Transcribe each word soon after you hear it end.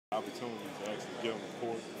opportunity to actually get on the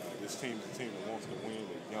court. This team is a team that wants to win.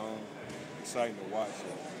 They're young, exciting to watch. So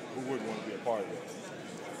who wouldn't want to be a part of that?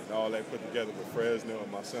 And all that put together with Fresno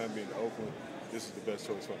and my son being in Oakland, this is the best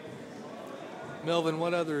choice for me. Melvin,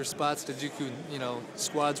 what other spots did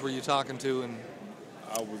squads were you talking to? And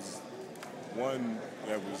I was one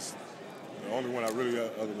that was the only one other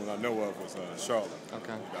one I know of was Charlotte.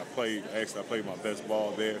 Okay. I played my best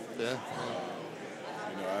ball there. Yeah.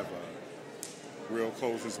 I have a real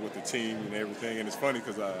closeness with the team and everything. And it's funny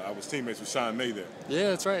because I was teammates with Sean May there. Yeah,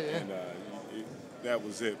 that's right. Yeah. And that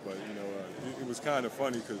was it. But it was kind of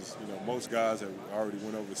funny because most guys have already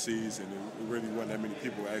went overseas, and there really wasn't that many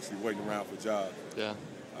people actually waiting around for jobs. Yeah.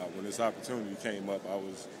 When this opportunity came up, I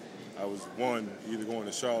was one, either going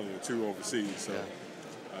to Charlotte or two overseas. So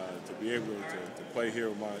to be able to play here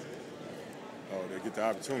with to get the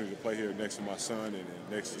opportunity to play here next to my son and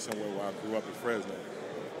next to somewhere where I grew up in Fresno,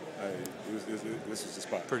 this was the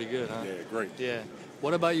spot. Pretty good, huh? Yeah, great. Yeah.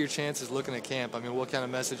 What about your chances looking at camp? I mean, what kind of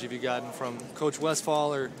message have you gotten from Coach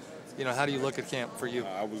Westphal, or how do you look at camp for you?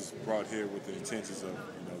 I was brought here with the intentions of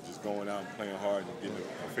just going out and playing hard and getting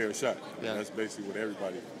a fair shot. That's basically what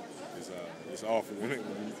everybody is offered when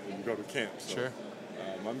you go to camp. So, sure.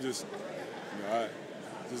 I'm just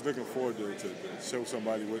just looking forward to show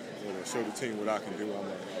somebody show the team what I can do. I'm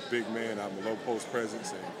a big man. I'm a low post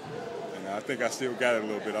presence, and I think I still got it a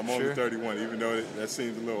little bit. I'm only 31, even though that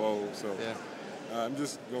seems a little old. So I'm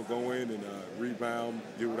just gonna go in and rebound,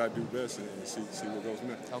 do what I do best, and see what goes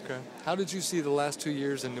next. Okay. How did you see the last 2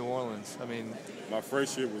 years in New Orleans? I mean, my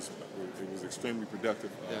first year was extremely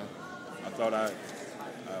productive. I thought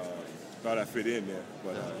I fit in there,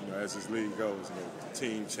 but as this league goes, the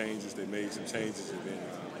team changes. They made some changes, and then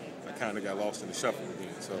I kind of got lost in the shuffle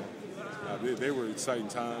again. So they were exciting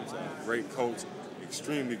times. Great coach,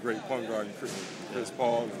 extremely great point guard, Chris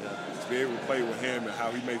Paul. To be able to play with him and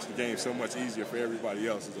how he makes the game so much easier for everybody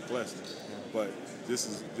else is a blessing. But this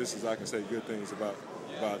is I can say good things about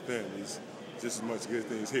them. There's just as much good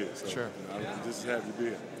things here. So sure. I'm just happy to be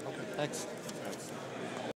here. Okay. Thanks.